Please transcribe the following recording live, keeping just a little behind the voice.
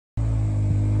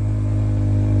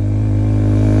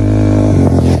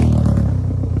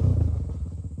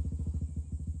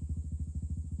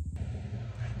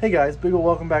Hey guys, big ol'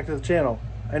 welcome back to the channel.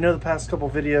 I know the past couple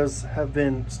videos have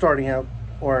been starting out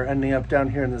or ending up down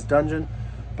here in this dungeon,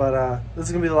 but this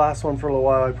is gonna be the last one for a little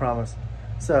while, I promise.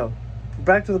 So,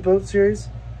 back to the boat series.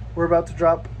 We're about to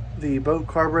drop the boat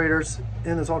carburetors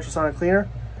in this ultrasonic cleaner.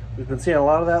 We've been seeing a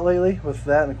lot of that lately with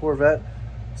that and the Corvette.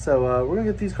 So we're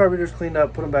gonna get these carburetors cleaned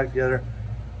up, put them back together,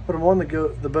 put them on the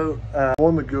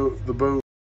boat,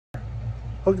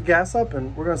 hook the gas up,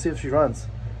 and we're gonna see if she runs.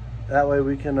 That way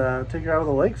we can take her out of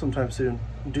the lake sometime soon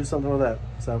and do something with that.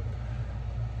 So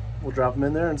we'll drop them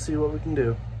in there and see what we can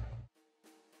do.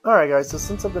 Alright guys, so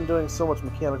since I've been doing so much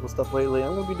mechanical stuff lately,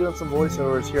 I'm going to be doing some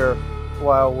voiceovers here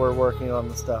while we're working on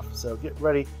the stuff. So get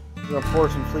ready. We're going to pour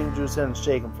some flame juice in and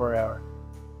shake them for an hour.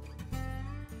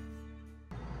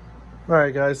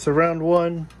 Alright guys, so round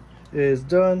one is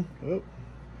done. Oh,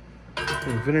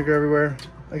 vinegar everywhere.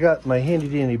 I got my handy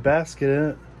dandy basket in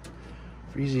it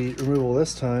for easy removal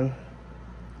this time.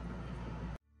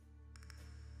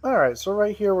 Alright, so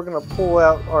right here we're going to pull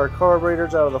out our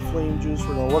carburetors out of the flame juice.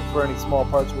 We're going to look for any small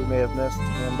parts we may have missed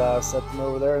and set them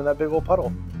over there in that big old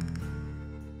puddle.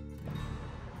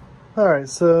 Alright,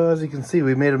 so as you can see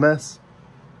we made a mess,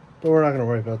 but we're not going to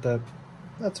worry about that.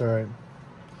 That's alright.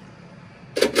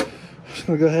 Just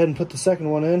going to go ahead and put the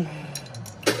second one in.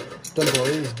 Dump all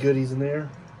these goodies in there.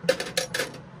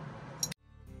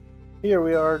 Here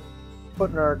we are,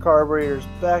 putting our carburetors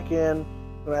back in.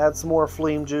 I'm going to add some more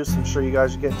flame juice. I'm sure you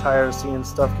guys are getting tired of seeing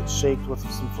stuff get shaked with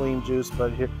some flame juice,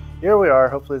 but here we are.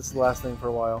 Hopefully it's the last thing for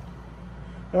a while.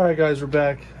 Alright guys, we're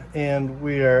back and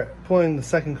we are pulling the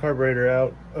second carburetor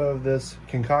out of this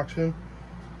concoction.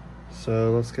 So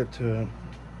let's get to it.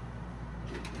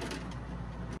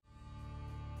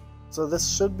 So this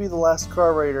should be the last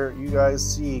carburetor you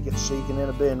guys see get shaken in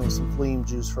a bin with some flame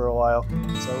juice for a while.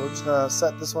 So we're just going to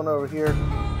set this one over here,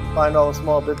 find all the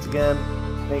small bits again,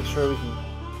 make sure we can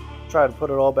try to put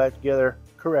it all back together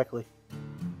correctly.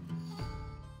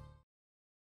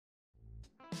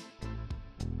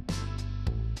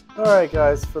 Alright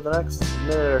guys, for the next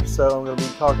minute or so I'm going to be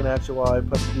talking at you while I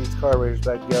put these carburetors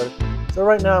back together. So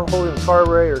right now I'm holding the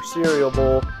carburetor cereal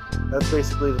bowl. That's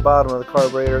basically the bottom of the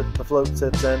carburetor that the float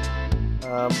sits in.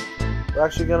 We're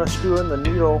actually going to screw in the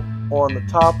needle on the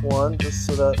top one just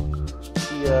so that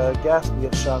the gas can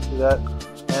get shot through that.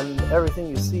 And everything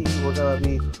you see, we're going to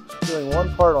be doing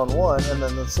one part on one and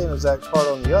then the same exact part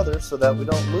on the other so that we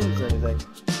don't lose anything.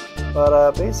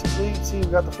 But basically, you see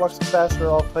we've got the flux capacitor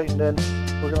all tightened in.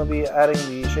 We're going to be adding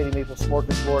the Shady Maple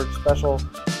Smorgasbord special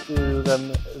to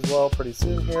them as well pretty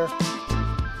soon here.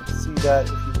 You can see that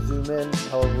if you zoom in,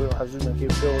 however we don't have zoom in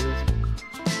capabilities.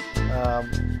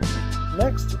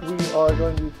 Next, we are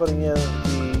going to be putting in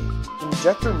the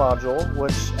injector module,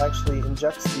 which actually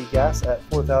injects the gas at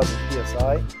 4,000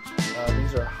 psi.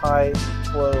 These are high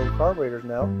flow carburetors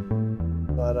now,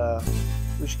 but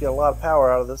we should get a lot of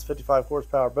power out of this 55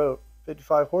 horsepower boat.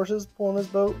 55 horses pulling this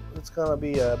boat, it's gonna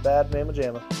be a bad mamma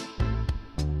jamma.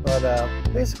 But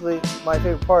basically, my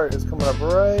favorite part is coming up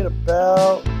right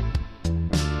about,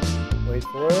 wait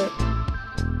for it,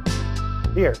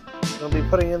 here. I'm gonna be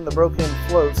putting in the broken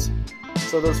floats.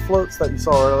 So those floats that you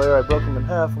saw earlier, I broke them in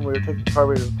half when we were taking the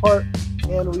carburetors apart,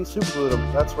 and we super glued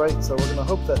them. That's right, so we're going to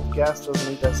hope that the gas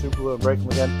doesn't eat that super glue and break them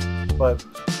again. But,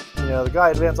 you know, the guy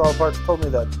at Advanced Auto Parts told me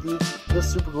that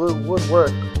this super glue would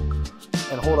work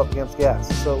and hold up against gas,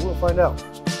 so we'll find out.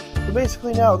 So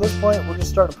basically now, at this point, we're just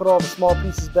starting to put all the small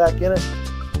pieces back in it.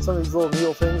 Some of these little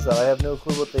needle things that I have no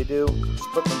clue what they do, just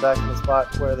put them back in the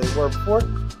spot where they were before,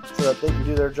 so that they can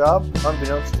do their job,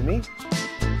 unbeknownst to me.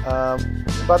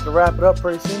 About to wrap it up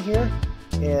pretty soon here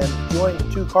and join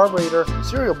the two carburetor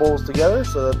cereal bowls together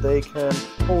so that they can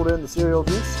hold in the cereal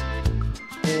juice.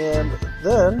 And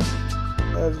then,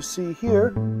 as you see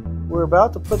here, we're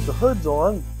about to put the hoods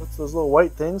on. That's those little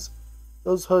white things.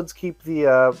 Those hoods keep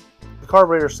the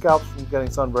carburetor scalps from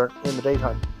getting sunburnt in the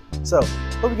daytime. So,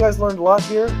 hope you guys learned a lot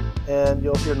here, and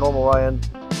you'll hear normal Ryan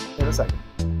in a second.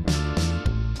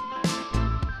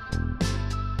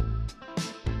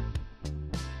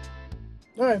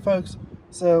 Alright folks,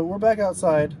 so we're back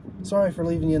outside. Sorry for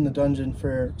leaving you in the dungeon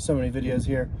for so many videos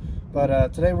here,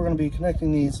 but today we're going to be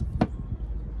connecting these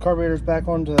carburetors back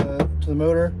onto the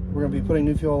motor. We're going to be putting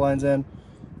new fuel lines in.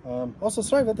 Also,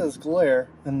 sorry about this glare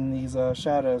and these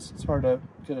shadows. It's hard to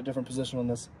get a different position on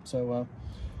this. So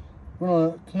we're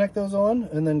going to connect those on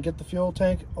and then get the fuel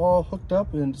tank all hooked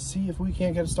up and see if we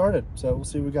can't get it started. So we'll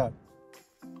see what we got.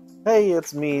 Hey,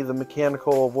 it's me, the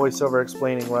mechanical voiceover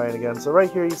explaining Ryan again. So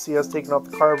right here you see us taking off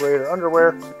the carburetor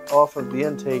underwear off of the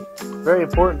intake. Very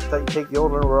important that you take the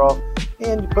old underwear off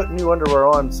and you put new underwear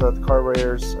on so that the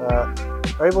carburetors are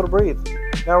able to breathe.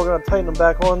 Now we're going to tighten them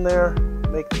back on there,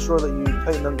 making sure that you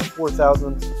tighten them to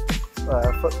 4,000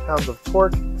 foot-pounds of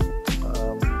torque.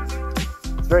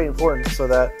 It's very important so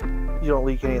that you don't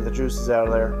leak any of the juices out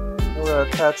of there. We're going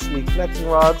to attach the connecting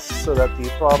rods so that the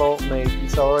throttle may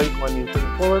decelerate when you push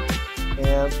it forward.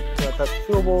 And we're going to attach the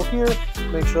fuel bowl here,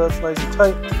 make sure that's nice and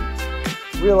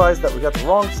tight. Realize that we got the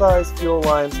wrong size fuel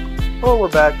lines. Oh, we're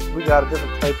back. We got a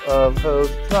different type of hose.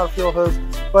 It's not a fuel hose,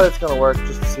 but it's going to work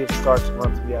just to see if it starts and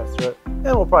runs some gas through it. And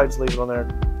we'll probably just leave it on there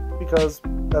because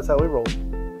that's how we roll.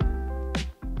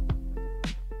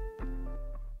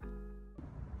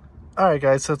 Alright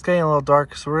guys, so it's getting a little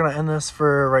dark, so we're going to end this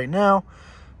for right now,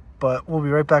 but we'll be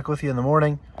right back with you in the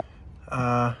morning.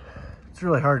 It's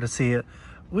really hard to see it.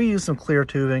 We used some clear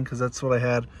tubing because that's what I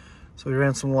had. So we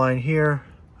ran some line here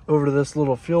over to this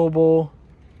little fuel bowl,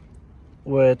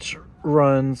 which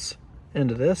runs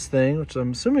into this thing, which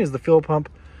I'm assuming is the fuel pump,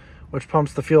 which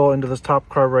pumps the fuel into this top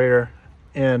carburetor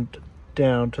and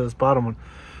down to this bottom one.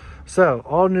 So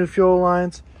all new fuel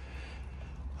lines.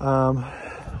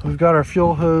 We've got our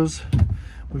fuel hose,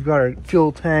 we've got our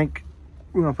fuel tank.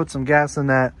 We're gonna put some gas in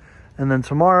that, and then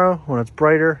tomorrow when it's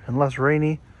brighter and less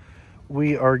rainy,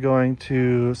 we are going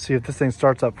to see if this thing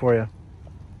starts up for you.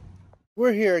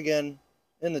 We're here again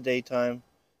in the daytime.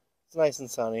 It's nice and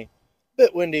sunny, a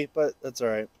bit windy, but that's all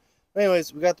right.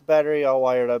 Anyways, we got the battery all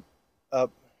wired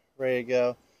up, ready to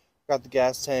go. Got the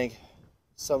gas tank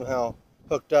somehow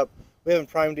hooked up. We haven't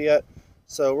primed it yet,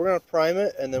 so we're gonna prime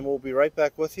it, and then we'll be right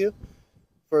back with you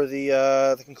for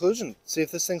the conclusion. See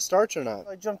if this thing starts or not.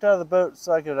 I jumped out of the boat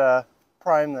so I could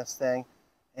prime this thing,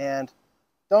 and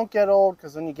don't get old,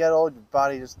 because when you get old, your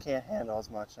body just can't handle as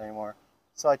much anymore.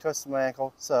 So I twisted my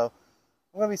ankle. So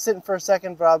I'm gonna be sitting for a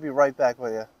second, but I'll be right back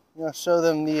with you. I'm gonna show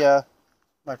them the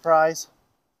my prize.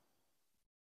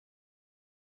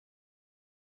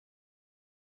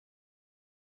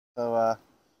 So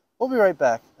we'll be right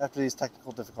back after these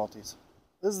technical difficulties.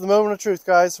 This is the moment of truth,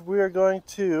 guys. We are going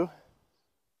to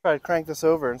try to crank this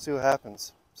over and see what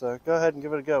happens. So go ahead and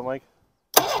give it a go, Mike.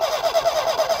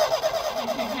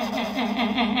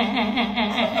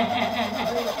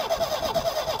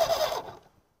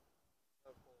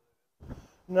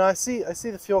 No, I see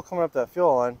the fuel coming up that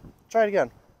fuel line. Try it again.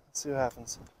 Let's see what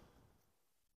happens.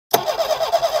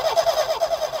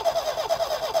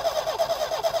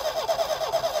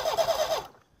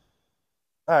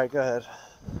 Alright, go ahead.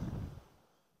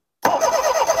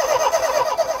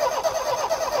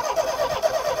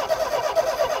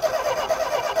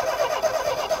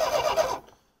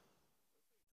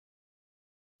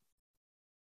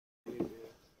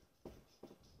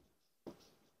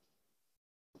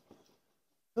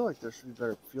 I feel like there should be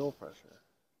better fuel pressure.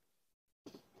 I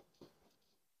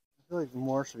feel like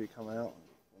more should be coming out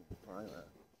when you prime it.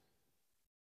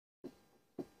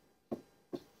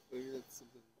 Maybe that's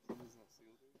something he's not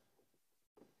sealed.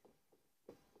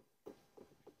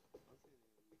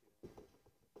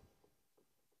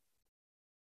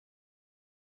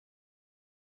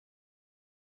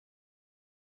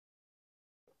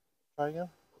 Try again.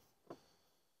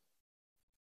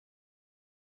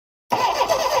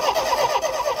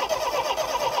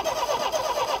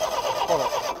 Hold on.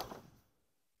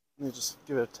 Let me just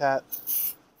give it a tap.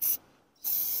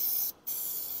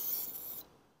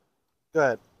 Go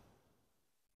ahead.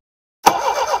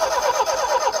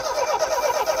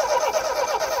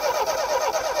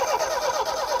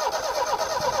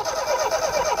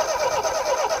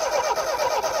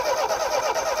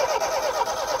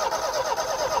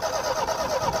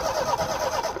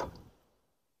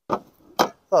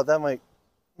 Thought that might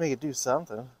make it do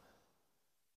something. I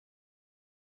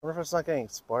wonder if it's not getting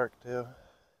spark too.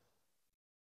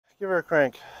 Give her a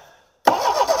crank. Come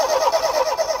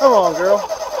on, girl.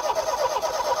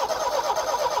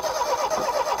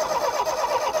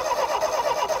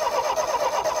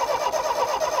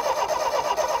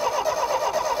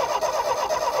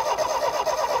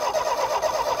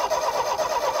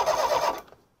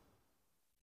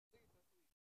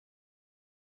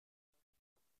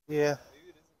 Yeah.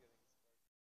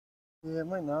 Yeah, it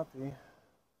might not be.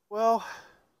 Well,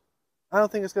 I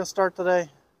don't think it's going to start today.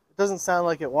 It doesn't sound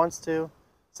like it wants to.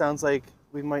 Sounds like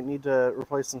we might need to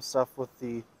replace some stuff with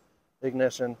the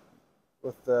ignition,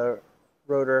 with the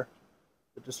rotor,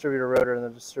 the distributor rotor and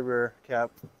the distributor cap,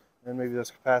 and maybe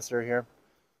this capacitor here.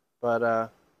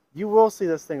 But you will see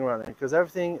this thing running because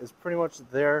everything is pretty much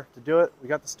there to do it. We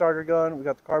got the starter going, we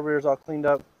got the carburetors all cleaned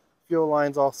up, fuel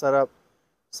lines all set up.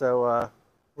 So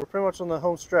we're pretty much on the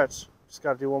home stretch. Just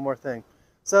got to do one more thing.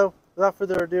 So without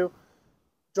further ado,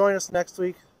 join us next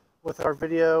week with our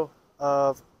video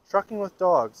of trucking with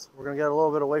dogs. We're going to get a little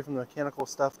bit away from the mechanical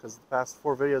stuff because the past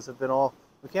 4 videos have been all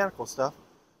mechanical stuff.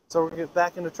 So we're going to get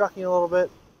back into trucking a little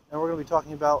bit, and we're going to be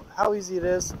talking about how easy it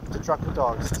is to truck with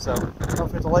dogs. So don't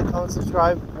forget to like, comment,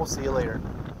 subscribe. We'll see you later.